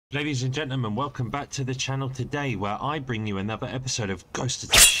Ladies and gentlemen, welcome back to the channel today, where I bring you another episode of Ghost of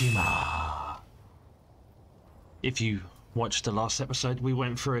Tsushima. If you watched the last episode, we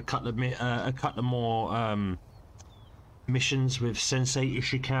went through a couple of more missions with Sensei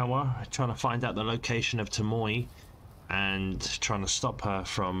Ishikawa, trying to find out the location of Tomoe and trying to stop her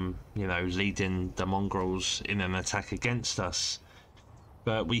from, you know, leading the Mongols in an attack against us.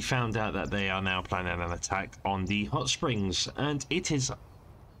 But we found out that they are now planning an attack on the hot springs, and it is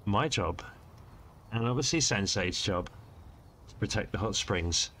my job, and obviously Sensei's job, to protect the hot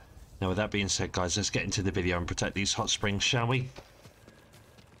springs. Now, with that being said, guys, let's get into the video and protect these hot springs, shall we?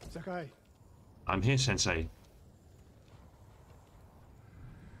 Sakai. I'm here, Sensei.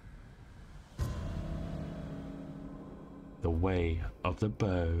 The way of the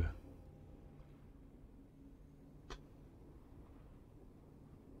bow.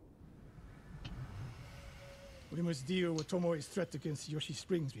 We must deal with Tomoe's threat against Yoshi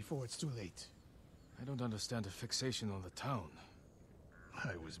Springs before it's too late. I don't understand the fixation on the town.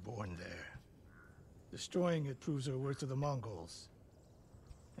 I was born there. Destroying it proves her worth to the Mongols,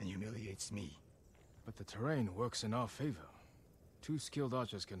 and humiliates me. But the terrain works in our favor. 2 skilled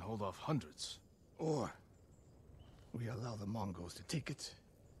archers can hold off hundreds. Or we allow the Mongols to take it.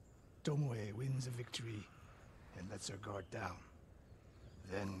 Tomoe wins a victory and lets her guard down.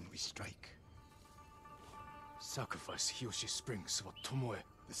 Then we strike. Sacrifice Yoshi Springs for Tomoe.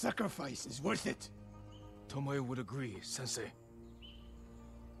 The sacrifice is worth it. Tomoe would agree, Sensei.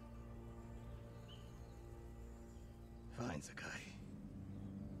 Fine, Sakai.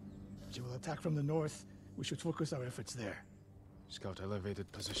 She will attack from the north. We should focus our efforts there. Scout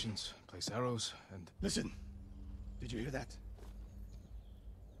elevated positions, place arrows, and... Listen! Did you hear that?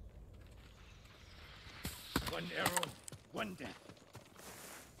 One arrow, one death.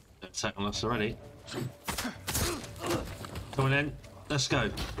 Attack on us already. Come on in, let's go.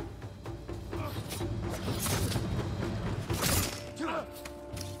 I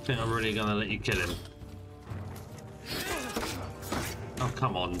think I'm really gonna let you kill him. Oh,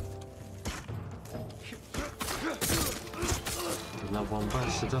 come on. Another one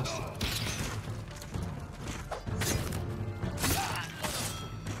burst to dust.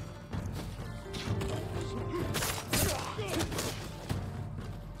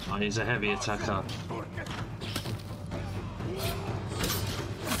 Oh, he's a heavy attacker.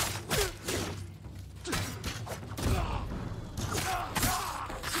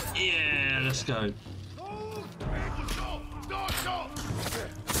 Yeah, let's go.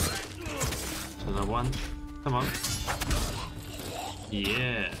 Another one. Come on.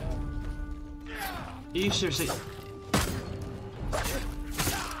 Yeah. Are you seriously?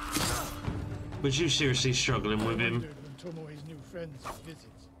 Was you seriously struggling with him? Tomoe's new friends visit.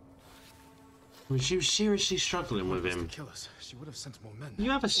 Was you seriously struggling with him? To kill us. She would have sent more men. You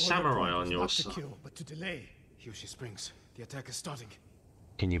have a samurai on your Not to side. kill, but to delay. Yoshi Springs. The attack is starting.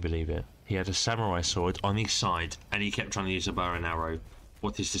 Can you believe it? He had a samurai sword on his side, and he kept trying to use a bow and arrow.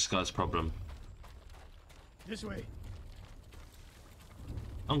 What is this guy's problem? This way.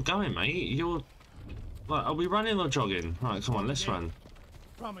 I'm going, mate. You're... Like, are we running or jogging? Right, come on, let's run.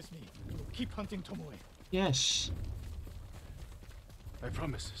 Promise me, you will keep hunting Tomoe. Yes. I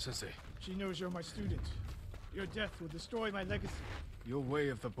promise, Sensei. She knows you're my student. Your death will destroy my legacy. Your way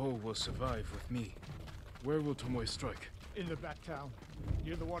of the bow will survive with me. Where will Tomoe strike? In the back town,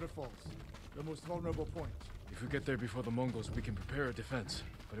 near the waterfalls, the most vulnerable point. If we get there before the Mongols, we can prepare a defense.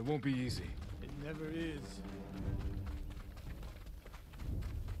 But it won't be easy. It never is.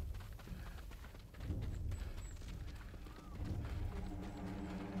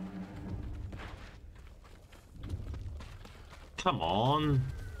 Come on.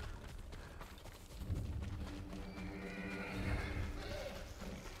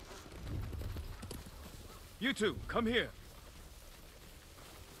 You two, come here.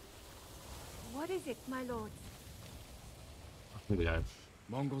 What is it, my lords? Here we go.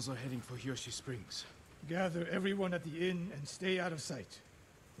 Mongols are heading for Yoshi Springs. Gather everyone at the inn and stay out of sight.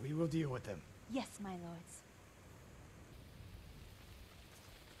 We will deal with them. Yes, my lords.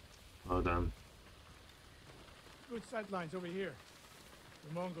 Well done. Good sight lines over here.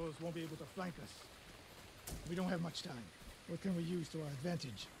 The Mongols won't be able to flank us. We don't have much time. What can we use to our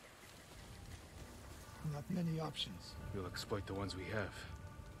advantage? Not many options. We'll exploit the ones we have.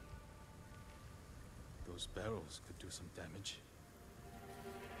 Those barrels could do some damage.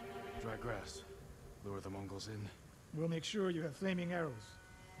 Dry grass. Lure the Mongols in. We'll make sure you have flaming arrows.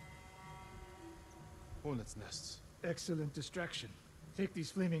 Hornets' nests. Excellent distraction. Take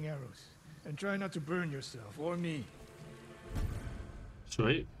these flaming arrows, and try not to burn yourself or me.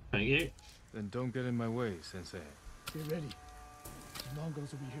 Sweet. Thank you. Then don't get in my way, Sensei. Get ready. The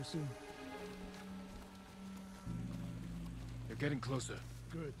Mongols will be here soon. They're getting closer.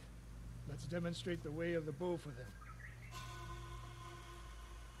 Good. Let's demonstrate the way of the bow for them.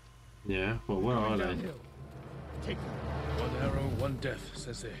 Yeah, well, where are they? Downhill. Take them. One arrow, one death,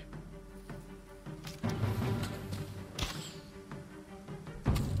 Sensei.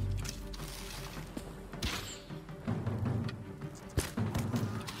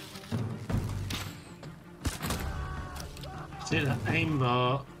 See the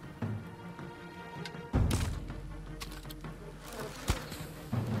aimbot.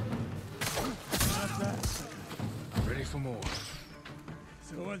 Ready for more.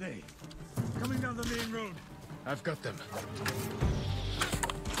 So are they. Coming down the main road. I've got them.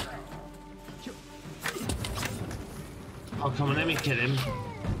 Oh, come on, let me kill him.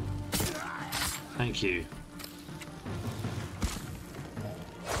 Thank you.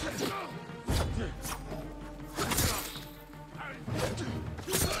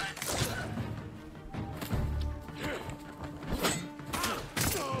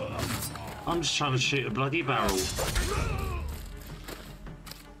 I'm just trying to shoot a bloody barrel.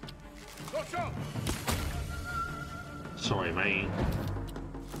 Sorry, mate.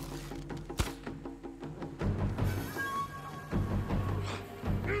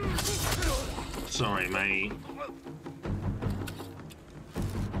 Sorry, mate.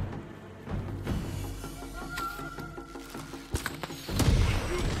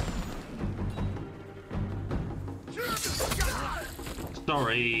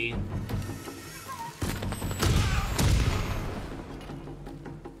 Sorry.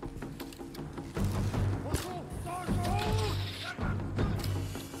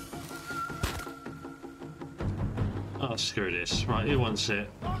 Oh, screw this. Right, who wants it?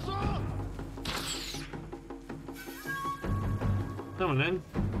 Come on then.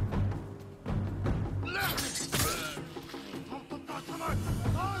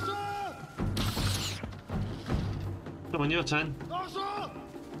 Come on, your turn.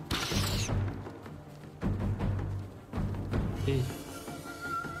 Yeah.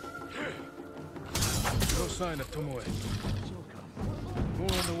 No sign of Tomoe.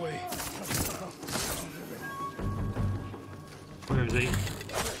 More on the way. Where is he?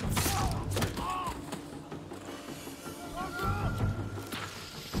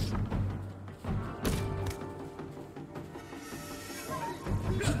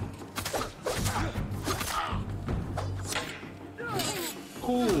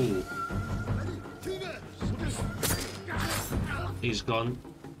 Ooh. He's gone.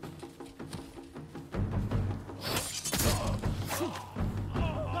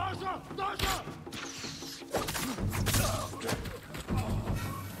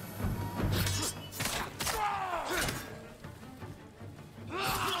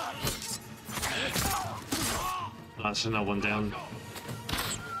 That's another one down.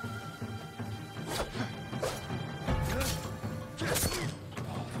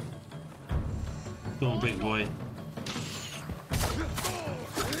 Go on, big boy.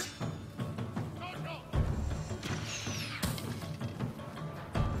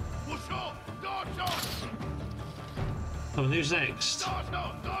 Come on, who's next?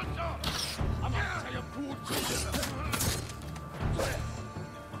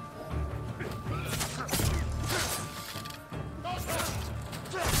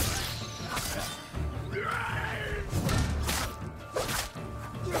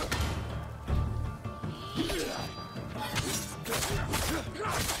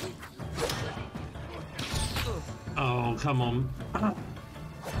 Oh, come on.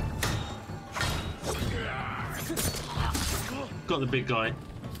 Got the big guy.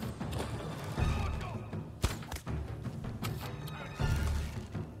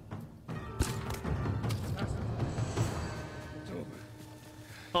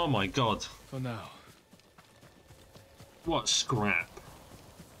 Oh my god. For now. What scrap.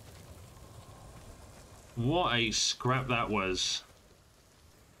 What a scrap that was.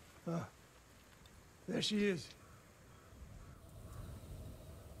 There she is,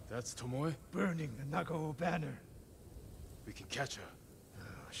 That's Tomoe? burning the Nagao banner. We can catch her.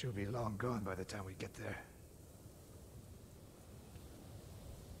 She'll be long gone by the time we get there.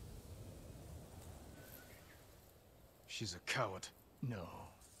 She's a coward. No.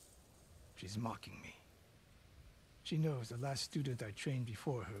 She's mocking me. She knows the last student I trained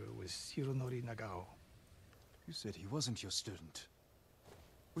before her was Hironori Nagao. You said he wasn't your student.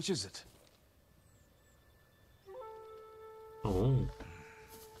 Which is it? Oh.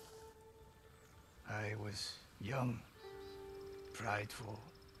 I was young, prideful,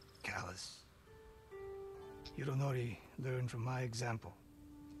 callous. Hironori learned from my example.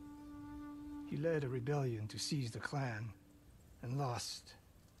 He led a rebellion to seize the clan, and lost,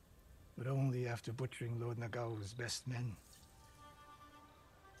 but only after butchering Lord Nagao's best men.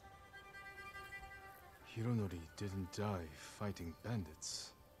 Hironori didn't die fighting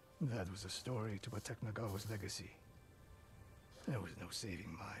bandits. That was a story to protect Nagao's legacy. There was no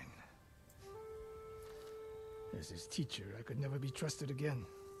saving mine. As his teacher, I could never be trusted again.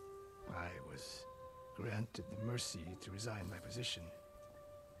 I was granted the mercy to resign my position.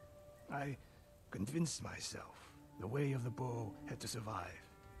 I convinced myself the way of the bow had to survive.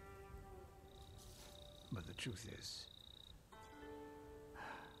 But the truth is,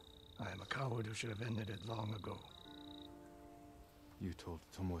 I am a coward who should have ended it long ago. You told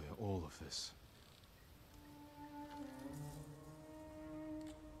Tomoe all of this.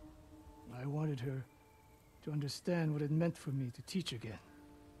 I wanted her to understand what it meant for me to teach again.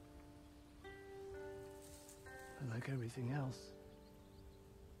 But like everything else,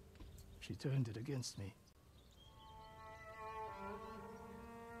 she turned it against me.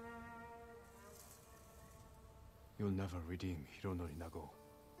 You'll never redeem Hironori Nago.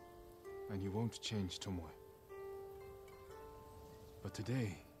 And you won't change Tomoe. But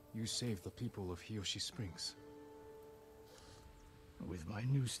today, you saved the people of Hiyoshi Springs. With my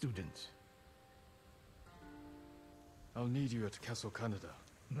new student. I'll need you at Castle Canada.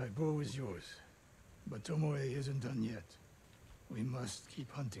 My bow is yours, but Tomoe isn't done yet. We must keep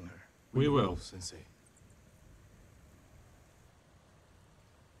hunting her. We will. Sensei.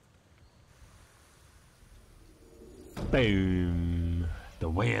 Boom. The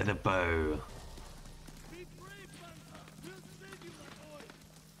way of the bow. Be brave, Panther! We'll save you, my boy!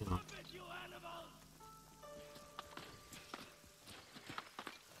 Stop it, you animal!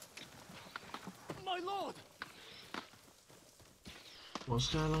 My lord!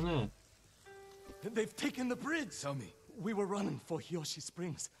 What's going on there? They've taken the bridge! Tell me. We were running for Hiyoshi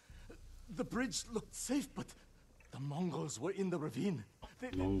Springs. The bridge looked safe, but the Mongols were in the ravine.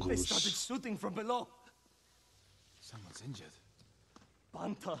 They Mongols. started shooting from below. Someone's injured.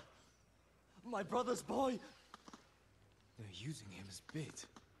 Panther! My brother's boy! They're using him as bait.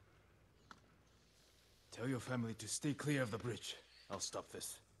 Tell your family to stay clear of the bridge. I'll stop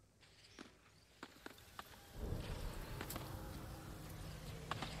this.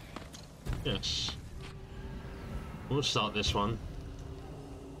 Yes. We'll start this one.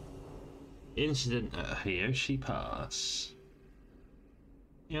 Incident at Hiyoshi Pass.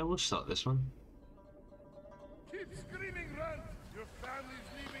 Yeah, we'll start this one. Keep screaming, run! Your family's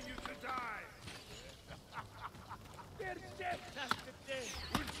leaving you to die! They're dead! That's the day!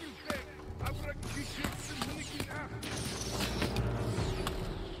 Would you think I would have kicked you some leaking out?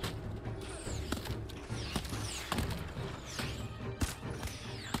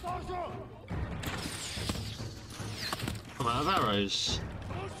 Dozo! I'm out of arrows.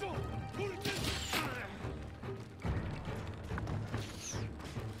 Dozo!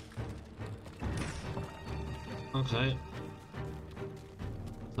 Okay.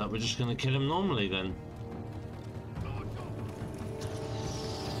 So we're just gonna kill him normally then.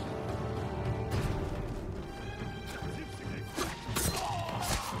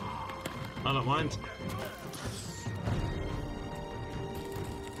 I don't mind.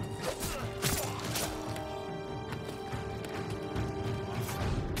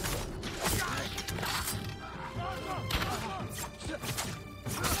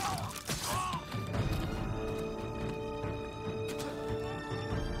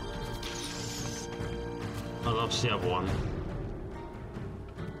 I lost the other one.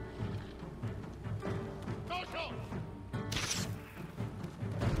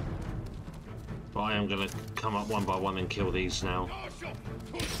 But I am gonna come up one by one and kill these now.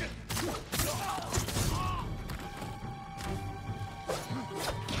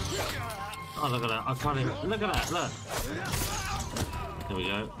 Oh, look at that. I can't even. Look at that. Look. There we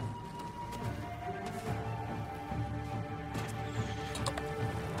go.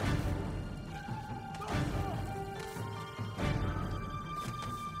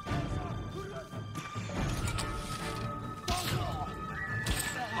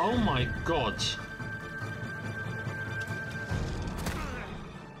 Oh my god.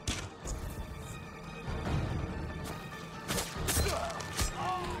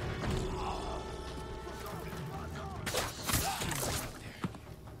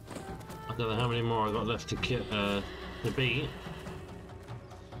 I don't know how many more I got left to beat.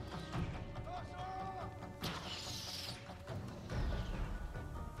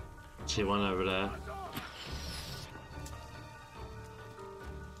 See one over there.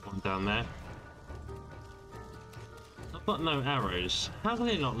 One down there. I've got no arrows. How can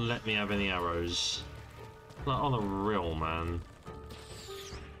they not let me have any arrows? Like on a real man.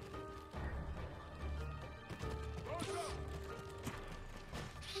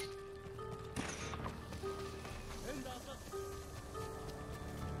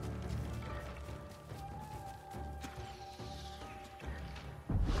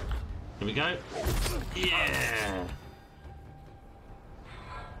 Here we go. Yeah.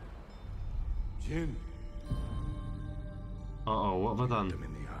 Jin. Uh-oh, what have I done? Them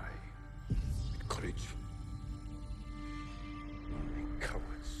in the eye. With courage. And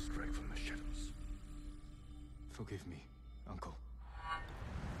cowards strike from the shadows. Forgive me, Uncle.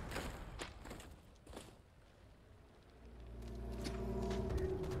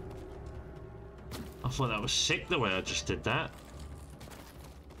 I thought that was sick the way I just did that.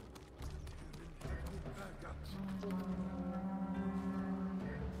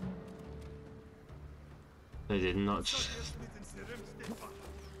 They did not.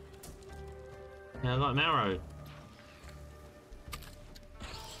 Yeah, I got an arrow.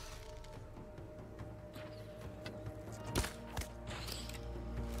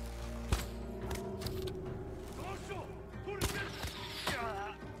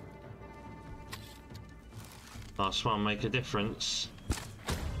 Last one make a difference.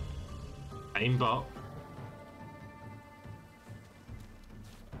 Aimbot.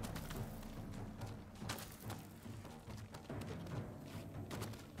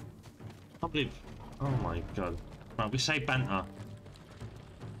 I believe. Oh my god. Right, we say banter.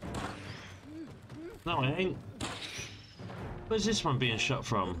 No, I ain't. Where's this one being shot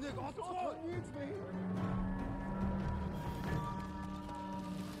from?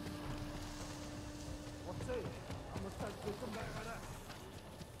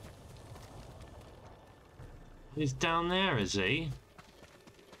 He's down there, is he?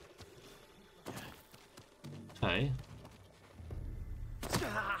 Okay.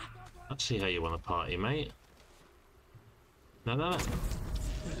 I see how you want to party, mate. No, no, no.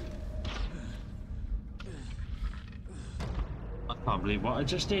 I can't believe what I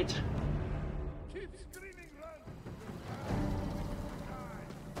just did. Keep screaming, run!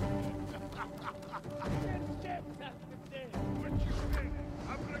 What you think?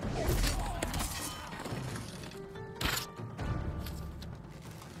 I'm gonna kill you.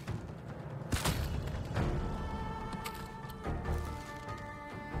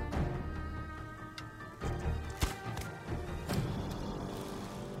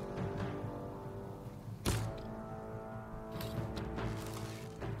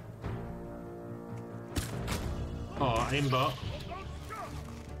 Oh, aimbot.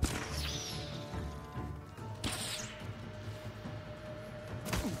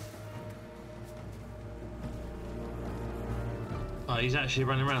 Oh, he's actually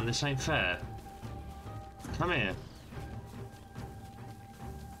running around. This ain't fair. Come here.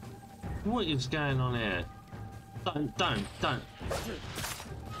 What is going on here? Don't.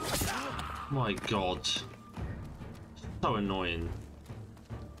 My god. So annoying.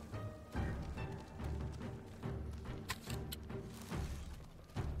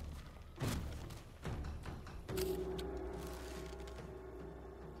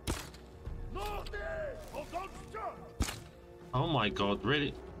 Oh my god,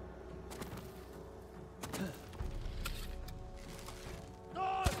 really?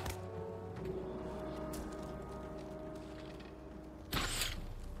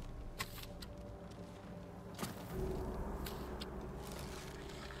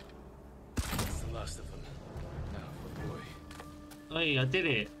 That's the last of them. Now for the boy. Hey, I did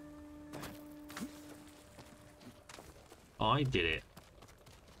it. I did it.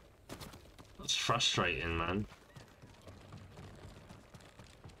 That's frustrating, man.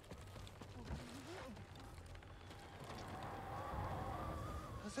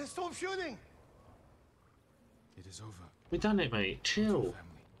 Stop shooting! It is over. We done it, mate. Chill. Family.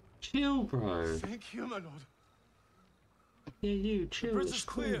 Chill, bro. Thank you, my lord. Yeah, you chill. The bridge it's is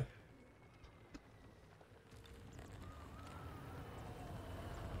cool. clear.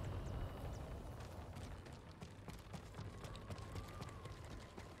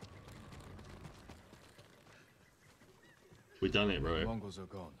 We done it, The bro. Mongols are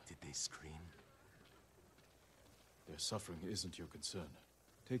gone. Did they scream? Their suffering isn't your concern.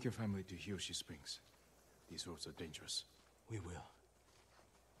 Take your family to Hiyoshi Springs. These roads are dangerous. We will.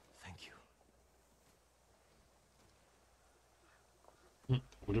 Thank you.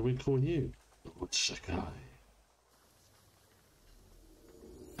 What do we call you? Lord Sakai.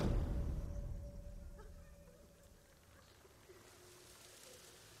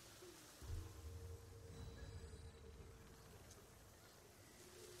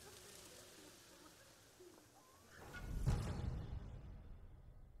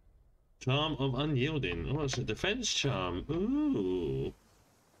 Charm of Unyielding. Oh, it's a defense charm. Ooh.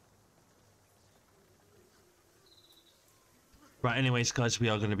 Right, anyways guys, we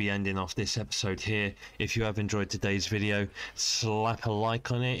are going to be ending off this episode here. If you have enjoyed today's video, slap a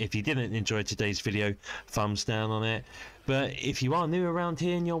like on it. If you didn't enjoy today's video, thumbs down on it. But if you are new around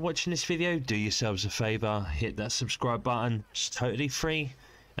here and you're watching this video, do yourselves a favour, hit that subscribe button. It's totally free,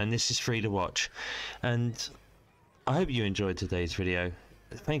 and this is free to watch. And I hope you enjoyed today's video.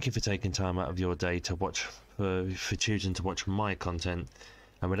 Thank you for taking time out of your day to watch, for choosing to watch my content.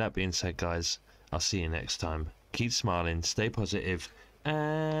 And with that being said guys, I'll see you next time. Keep smiling, stay positive,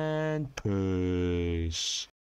 and peace.